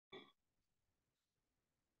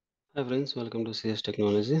Hi friends, welcome to CS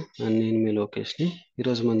technology and నేను మీ లోకేష్ని.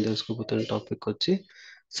 ఈరోజు మనం తెలుసుకోబోతున్న టాపిక్ వచ్చి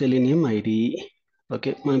సెలీనియం ఐడిఈ.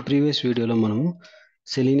 ఓకే, మన ప్రీవియస్ వీడియోలో మనము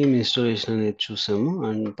సెలీనియం ఇన్స్టాలేషన్ అనేది చూసాము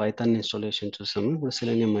అండ్ పైథాన్ ఇన్స్టాలేషన్ చూసాము. ఇప్పుడు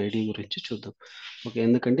సెలీనియం ఐడిఈ గురించి చూద్దాం. ఓకే,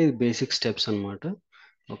 ఎందుకంటే ఇది బేసిక్ స్టెప్స్ అన్నమాట.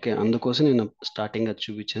 ఓకే, అందుకోసం నేను స్టార్టింగ్ అది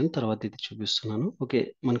చూపించాను, తర్వాత ఇది చూపిస్తున్నాను. ఓకే,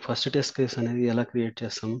 మనకి ఫస్ట్ టెస్ట్ కేస్ అనేది ఎలా క్రియేట్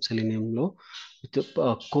చేస్తాము సెలీనియంలో విత్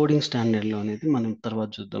కోడింగ్ స్టాండర్డ్లో అనేది మనం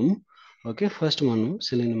తర్వాత చూద్దాము. ఓకే, ఫస్ట్ మనం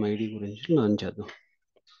సెలీనియం ఐడి గురించి లర్న్ చేద్దాం.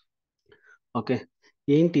 ఓకే,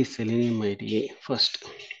 ఏంటి selenium ID? First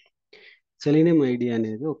selenium ID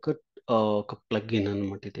అనేది ఒక ప్లగ్ఇన్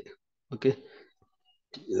అన్నమాట ఇది. Okay,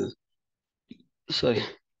 sorry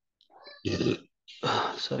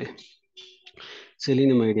sorry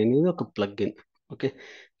selenium ID అనేది ఒక ప్లగ్ఇన్. ఓకే,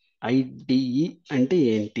 ఐడిఈ అంటే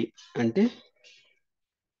ఏంటి అంటే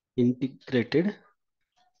ఇంటిగ్రేటెడ్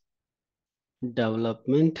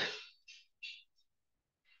డెవలప్మెంట్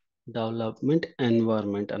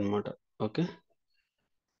ఎన్వైర్న్మెంట్ అన్నమాట. ఓకే,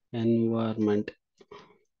 ఎన్వైర్న్మెంట్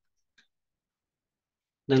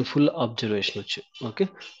దాని ఫుల్ అబ్జర్వేషన్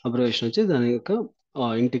వచ్చి దాని యొక్క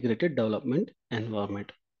ఇంటిగ్రేటెడ్ డెవలప్మెంట్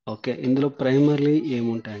ఎన్వైర్న్మెంట్. ఓకే, ఇందులో primarily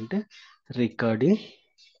ఏముంటాయంటే recording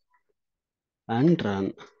and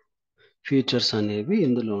run features అనేవి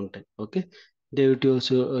ఇందులో ఉంటాయి. ఓకే, డేటివ్స్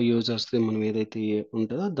యూజర్స్కి మనం ఏదైతే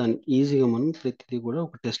ఉంటుందో దాన్ని ఈజీగా మనం ప్రతిదీ కూడా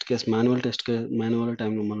ఒక టెస్ట్ కేస్ మాన్యువల్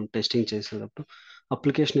టైంలో మనం టెస్టింగ్ చేసేటప్పుడు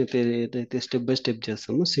అప్లికేషన్ అయితే ఏదైతే స్టెప్ బై స్టెప్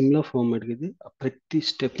చేస్తామో సిమిలర్ ఫార్మాట్కి ఇది ప్రతి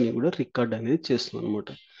స్టెప్ని కూడా రికార్డ్ అనేది చేస్తాం అనమాట.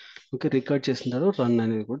 ఓకే, రికార్డ్ చేసిన తర్వాత రన్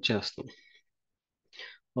అనేది కూడా చేస్తాం.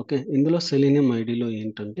 ఓకే, ఇందులో సెలీనియం ఐడిలో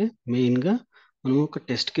ఏంటంటే మెయిన్గా మనం ఒక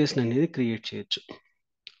టెస్ట్ కేస్ని అనేది క్రియేట్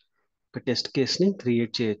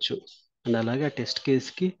చేయొచ్చు. అండ్ అలాగే ఆ టెస్ట్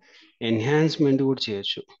కేస్కి ఎన్హాన్స్మెంట్ కూడా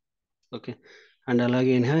చేయొచ్చు. ఓకే, అండ్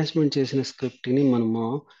అలాగే ఎన్హాన్స్మెంట్ చేసిన స్క్రిప్ట్ని మనము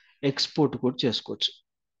ఎక్స్పోర్ట్ కూడా చేసుకోవచ్చు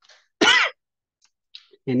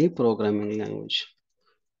ఎనీ ప్రోగ్రామింగ్ లాంగ్వేజ్.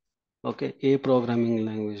 ఓకే, ఏ ప్రోగ్రామింగ్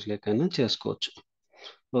లాంగ్వేజ్లోకైనా చేసుకోవచ్చు.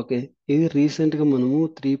 ఓకే, ఇది రీసెంట్గా మనము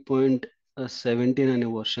 3.17 అనే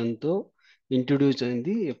వర్షన్తో ఇంట్రడ్యూస్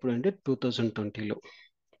అయింది. ఎప్పుడంటే 2020లో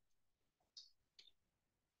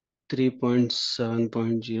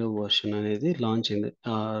 3.7.0 వర్షన్ అనేది లాంచ్ అయింది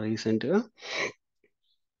రీసెంట్గా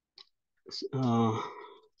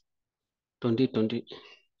 2020.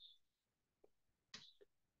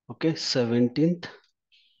 ఓకే, 17th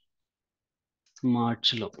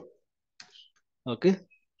మార్చ్లో. ఓకే,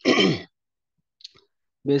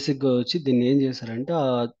 బేసిక్గా వచ్చి దీన్ని ఏం చేశారంటే ఆ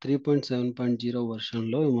 3.7.0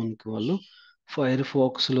 వర్షన్లో మనకి వాళ్ళు ఫైర్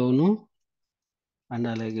ఫాక్స్లోను అండ్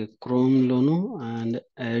అలాగే క్రోమ్లోను అండ్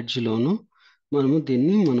ఎడ్జ్లోను మనము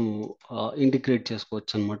ఇంటిగ్రేట్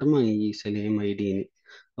చేసుకోవచ్చు అనమాట మన ఈ సెలీనియం ఐడిని.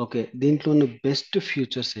 ఓకే, దీంట్లో ఉన్న బెస్ట్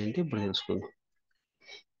ఫీచర్స్ ఏంటి ఇప్పుడు తెలుసుకుందాం.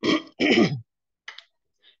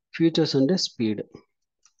 ఫీచర్స్ అంటే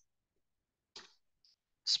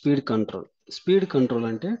స్పీడ్ కంట్రోల్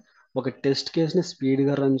అంటే ఒక టెస్ట్ కేస్ని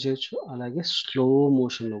స్పీడ్గా రన్ చేయొచ్చు, అలాగే స్లో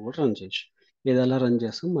మోషన్లో కూడా రన్ చేయొచ్చు. ఇది ఎలా రన్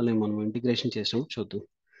చేస్తాం మళ్ళీ మనం ఇంటిగ్రేషన్ చేసినప్పుడు చూద్దాం.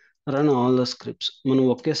 రన్ ఆల్ ద స్క్రిప్ట్స్, మనం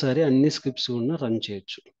ఒకేసారి అన్ని స్క్రిప్ట్స్ కూడా రన్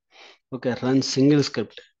చేయొచ్చు. ఓకే, రన్ సింగిల్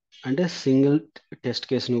స్క్రిప్ట్ అంటే సింగిల్ టెస్ట్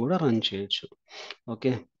కేస్ని కూడా రన్ చేయొచ్చు.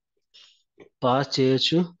 ఓకే, పాస్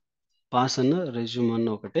చేయొచ్చు, పాస్ అన్న రెజ్యూమ్ అన్న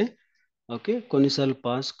ఒకటే. ఓకే, కొన్నిసార్లు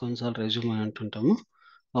పాస్ కొన్నిసార్లు రెజ్యూమ్ అని అంటుంటాము.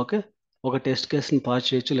 ఓకే, ఒక టెస్ట్ కేస్ని పాస్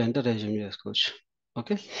చేయొచ్చు లేదంటే రెజ్యూమ్ చేసుకోవచ్చు.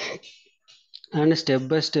 Okay, and step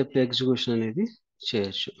by step execution అనేది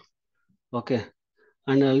చేయొచ్చు. ఓకే,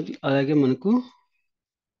 అండ్ అలాగే మనకు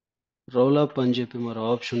రోల్ అప్ అని చెప్పి మరో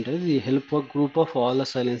ఆప్షన్ ఉంటుంది. ఈ help group of all the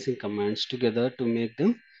silencing commands together to make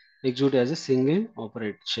them execute as a single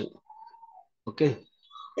operation. Okay,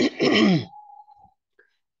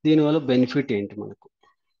 దీనివల్ల బెనిఫిట్ ఏంటి? మనకు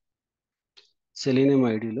సెలీనియం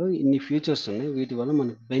ఐడిలో ఇన్ని ఫీచర్స్ ఉన్నాయి, వీటి వల్ల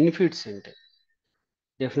మనకు బెనిఫిట్స్ ఏంటి?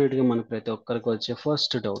 డెఫినెట్గా మనకు ప్రతి ఒక్కరికి వచ్చే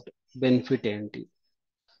ఫస్ట్ డౌట్, బెనిఫిట్ ఏంటి,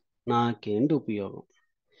 నాకేంటి ఉపయోగం?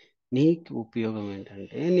 నీకు ఉపయోగం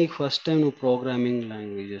ఏంటంటే నీకు ఫస్ట్ టైం నువ్వు ప్రోగ్రామింగ్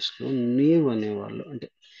లాంగ్వేజెస్లో నీవు అనేవాళ్ళు అంటే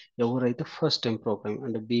ఎవరైతే ఫస్ట్ టైం ప్రోగ్రామింగ్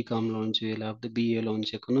అంటే బీకామ్లోంచి లేకపోతే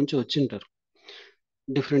బీఏలోంచి ఎక్కడి నుంచి వచ్చింటారు,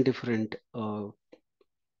 డిఫరెంట్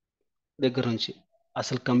దగ్గర నుంచి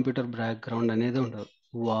అసలు కంప్యూటర్ బ్యాక్గ్రౌండ్ అనేది ఉండదు,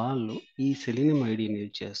 వాళ్ళు ఈ సెలీనియం ఐడిని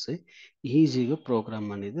యూజ్ చేస్తే ఈజీగా ప్రోగ్రామ్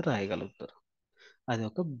అనేది రాయగలుగుతారు. అది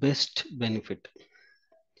ఒక best benefit.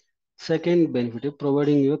 Second benefit is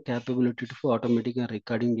providing your capability to automatically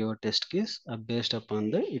recording your test case based upon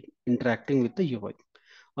the interacting with the UI.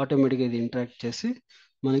 ఆటోమేటిక్గా ఇది ఇంటరాక్ట్ చేసి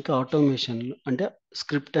మనకి ఆటోమేషన్ అంటే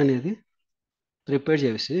స్క్రిప్ట్ అనేది ప్రిపేర్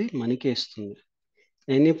చేసి మనకి ఇస్తుంది.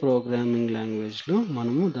 ఎనీ ప్రోగ్రామింగ్ లాంగ్వేజ్లో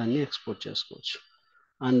మనము దాన్ని ఎక్స్పోర్ట్ చేసుకోవచ్చు.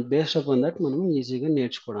 అండ్ బేస్డ్ అపాన్ దట్ మనం ఈజీగా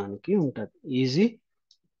నేర్చుకోవడానికి ఉంటుంది. Easy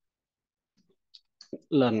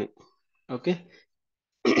learning. Okay.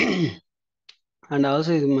 And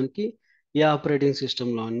also ఇది మనకి ఏ ఆపరేటింగ్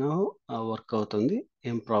సిస్టంలో అయినా వర్క్ అవుతుంది,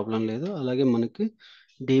 ఏం ప్రాబ్లం లేదు. అలాగే మనకి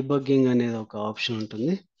డీబగ్గింగ్ అనేది ఒక ఆప్షన్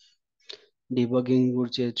ఉంటుంది, డీబగ్గింగ్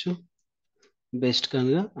కూడా చేయొచ్చు బెస్ట్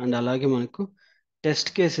కనుక. అండ్ అలాగే మనకు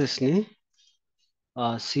టెస్ట్ కేసెస్ని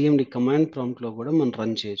సిఎండి కమాండ్ ప్రాంప్ట్లో కూడా మనం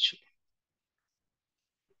రన్ చేయొచ్చు.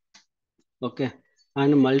 Okay.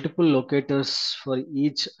 And multiple locators for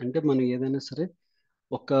each, అంటే మనం ఏదైనా సరే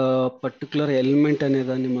ఒక పర్టికులర్ ఎలిమెంట్ అనే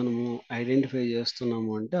దాన్ని మనము ఐడెంటిఫై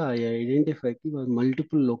చేస్తున్నాము అంటే ఆ ఐడెంటిఫైకి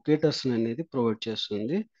మల్టిపుల్ లొకేటర్స్ అనేది ప్రొవైడ్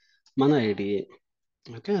చేస్తుంది మన ఐడిఏ.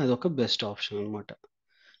 ఓకే, అదొక బెస్ట్ ఆప్షన్ అనమాట.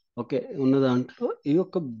 ఓకే, ఉన్న దాంట్లో ఇవి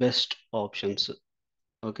ఒక best options.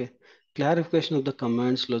 Okay, clarification of the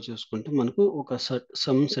కమాండ్స్లో చూసుకుంటే మనకు ఒక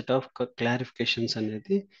సమ్ సెట్ ఆఫ్ క్లారిఫికేషన్స్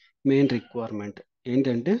అనేది మెయిన్ రిక్వైర్మెంట్.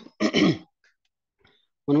 ఏంటంటే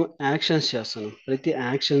మనం యాక్షన్స్ చేస్తున్నాం, ప్రతి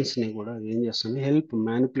యాక్షన్స్ని కూడా ఏం చేస్తుంది, help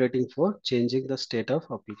manipulating for changing the state of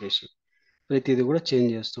application. ప్రతిది కూడా చేంజ్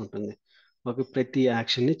చేస్తుంటుంది. ఓకే, ప్రతి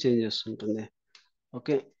యాక్షన్ని చేంజ్ చేస్తుంటుంది.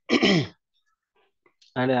 ఓకే.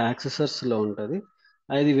 అది యాక్సెసర్స్లో ఉంటుంది.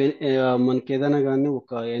 అది మనకి ఏదైనా కానీ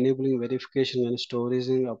ఒక ఎనేబులింగ్ వెరిఫికేషన్ కానీ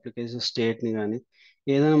స్టోరేజింగ్ అప్లికేషన్ స్టేట్ని కానీ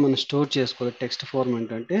ఏదైనా మనం స్టోర్ చేసుకోవాలి టెక్స్ట్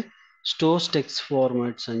ఫార్మాట్ అంటే స్టోర్స్ టెక్స్ట్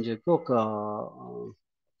ఫార్మాట్స్ అని చెప్పి ఒక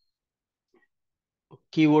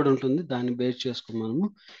కీవర్డ్ ఉంటుంది. దాన్ని బేస్ చేసుకుని మనము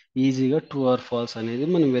ఈజీగా ట్రూ ఆర్ ఫాల్స్ అనేది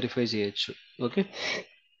మనం వెరిఫై చేయొచ్చు. ఓకే.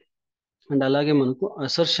 అండ్ అలాగే మనకు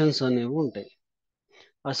అసర్షన్స్ అనేవి ఉంటాయి,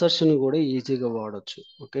 అసర్షన్ కూడా ఈజీగా వాడచ్చు.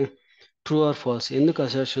 ఓకే, ట్రూ ఆర్ ఫాల్స్ ఎందుకు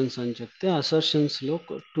అసర్షన్స్ అని చెప్తే అసర్షన్స్లో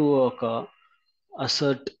ట్రూ ఒక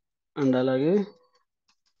అసర్ట్ అండ్ అలాగే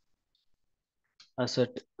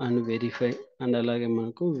అసర్ట్ అండ్ వెరిఫై అండ్ అలాగే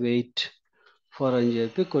మనకు వెయిట్ ఫర్ అని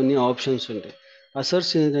చెప్పి కొన్ని ఆప్షన్స్ ఉంటాయి.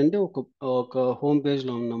 అసర్ట్స్ ఏంటంటే ఒక ఒక హోమ్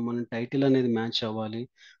పేజ్లో ఉన్నాం, మన టైటిల్ అనేది మ్యాచ్ అవ్వాలి,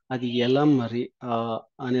 అది ఎలా మరి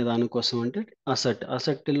అనే దానికోసం అంటే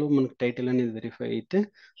అసర్ట్లో మనకు టైటిల్ అనేది వెరిఫై అయితే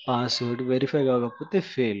పాస్వర్డ్, వెరిఫై కాకపోతే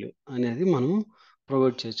ఫెయిల్ అనేది మనం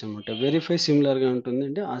ప్రొవైడ్ చేయొచ్చు అనమాట. వెరిఫై సిమిలర్గా ఉంటుంది,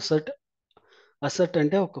 అంటే అసర్ట్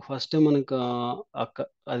అంటే ఒక ఫస్ట్ టైం మనకు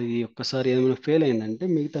అది ఒక్కసారి ఏమైనా ఫెయిల్ అయిందంటే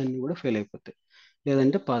మిగతా అన్ని కూడా ఫెయిల్ అయిపోతాయి,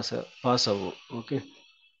 లేదంటే పాస్ అవ్వు. ఓకే,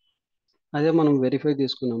 అదే మనం వెరిఫై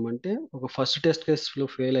తీసుకున్నామంటే ఒక ఫస్ట్ టెస్ట్ కేసులో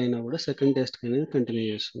ఫెయిల్ అయినా కూడా సెకండ్ టెస్ట్ అనేది కంటిన్యూ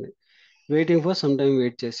చేస్తుంది. Waiting for some time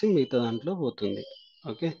wait చేసి మిగతా దాంట్లో పోతుంది.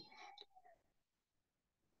 ఓకే,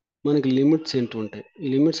 మనకి లిమిట్స్ ఏంటి ఉంటాయి,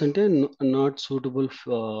 లిమిట్స్ అంటే not suitable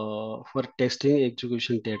for testing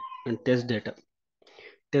execution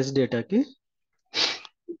test డేటాకి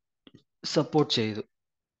support చేయదు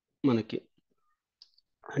మనకి.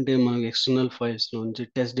 అంటే మనకి ఎక్స్టర్నల్ ఫైల్స్ నుంచి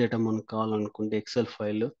టెస్ట్ డేటా మనకు కావాలనుకుంటే ఎక్సెల్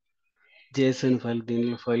ఫైల్, జేఎస్ఎన్ ఫైల్,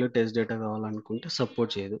 దీనిలో ఫైల్ టెస్ట్ డేటా కావాలనుకుంటే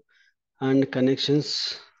సపోర్ట్ చేయదు. అండ్ కనెక్షన్స్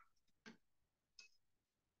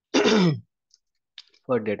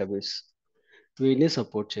ఫర్ డేటాబేస్ వీటిని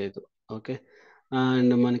సపోర్ట్ చేయదు. ఓకే,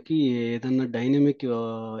 అండ్ మనకి ఏదన్నా డైనమిక్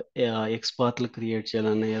ఎక్స్పాత్లు క్రియేట్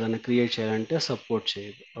చేయాలన్నా ఏదైనా క్రియేట్ చేయాలంటే సపోర్ట్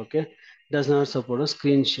చేయదు. Okay, does not support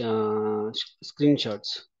screen shots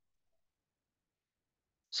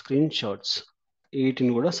screen shots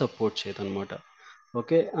వీటిని కూడా సపోర్ట్ చేయదు అనమాట.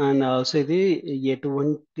 ఓకే, అండ్ ఆల్సో ఇది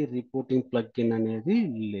ఎటువంటి రిపోర్టింగ్ ప్లగ్ఇన్ అనేది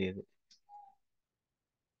లేదు,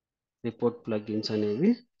 రిపోర్ట్ ప్లగ్ఇన్స్ అనేవి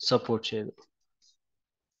సపోర్ట్ చేయదు.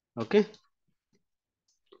 ఓకే,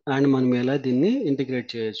 అండ్ మనం ఎలా దీన్ని ఇంటిగ్రేట్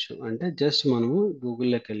చేయొచ్చు అంటే జస్ట్ మనము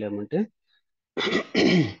గూగుల్లోకి వెళ్ళామంటే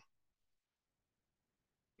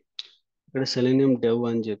ఇక్కడ సెలీనియం డెవ్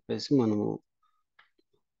అని చెప్పేసి మనము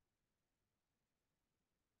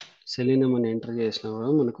సెలీనియం అని ఎంటర్ చేసినా కూడా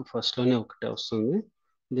మనకు ఫస్ట్లోనే ఒకటే వస్తుంది.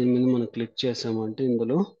 దీని మీద మనం క్లిక్ చేసామంటే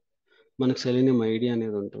ఇందులో మనకు సెలీనియం ఐడి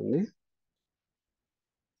అనేది ఉంటుంది.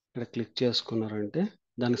 ఇక్కడ క్లిక్ చేసుకున్నారంటే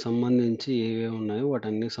దానికి సంబంధించి ఏవేవి ఉన్నాయో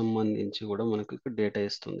వాటన్నిటికి సంబంధించి కూడా మనకు ఇక్కడ డేటా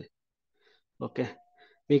ఇస్తుంది. ఓకే,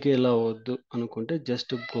 మీకు ఇలా వద్దు అనుకుంటే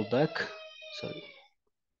just go back, sorry,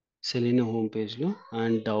 selenium home పేజ్లో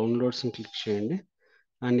అండ్ డౌన్లోడ్స్ని క్లిక్ చేయండి.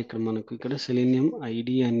 అండ్ ఇక్కడ మనకు ఇక్కడ సెలీనియం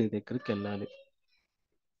ఐడి అనే దగ్గరికి వెళ్ళాలి.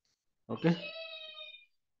 ఓకే,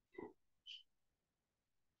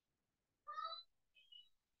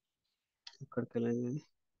 ఇక్కడికి వెళ్ళండి.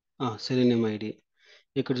 సెలీనియం ఐడి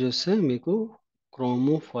ఇక్కడ చూస్తే మీకు క్రోమ్,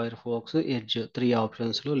 ఫైర్ ఫాక్స్, ఎడ్జ్ 3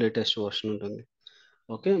 ఆప్షన్స్లో లేటెస్ట్ వర్షన్ ఉంటుంది.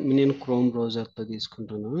 ఓకే, నేను క్రోమ్ బ్రౌజర్తో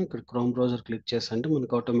తీసుకుంటున్నాను. ఇక్కడ క్రోమ్ బ్రౌజర్ క్లిక్ చేస్తే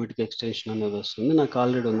మనకు ఆటోమేటిక్ ఎక్స్టెన్షన్ అనేది వస్తుంది. నాకు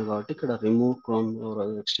ఆల్రెడీ ఉంది కాబట్టి ఇక్కడ రిమూవ్ క్రోమ్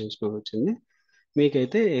బ్రౌజర్ ఎక్స్టెన్షన్ వచ్చింది.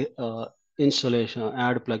 మీకైతే ఇన్స్టాలేషన్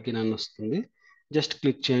యాడ్ ప్లగ్ఇన్ అని వస్తుంది, జస్ట్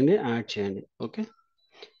క్లిక్ చేయండి, యాడ్ చేయండి. ఓకే,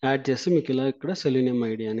 యాడ్ చేస్తే మీకు ఇలా ఇక్కడ సెలీనియం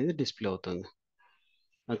ఐడి అనేది డిస్ప్లే అవుతుంది.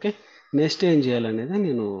 ఓకే, నెక్స్ట్ ఏం చేయాలనేది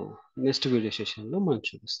నేను నెక్స్ట్ వీడియో సెషన్లో మనం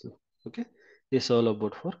చూపిస్తాను. Okay, this all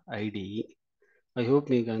about for IDE. I hope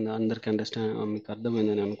మీకు అందరికి మీకు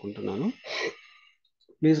అర్థమైందని అనుకుంటున్నాను.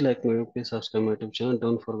 Please like my, please subscribe my YouTube channel.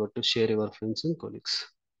 Don't forget to share your friends and colleagues.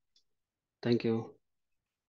 Thank you.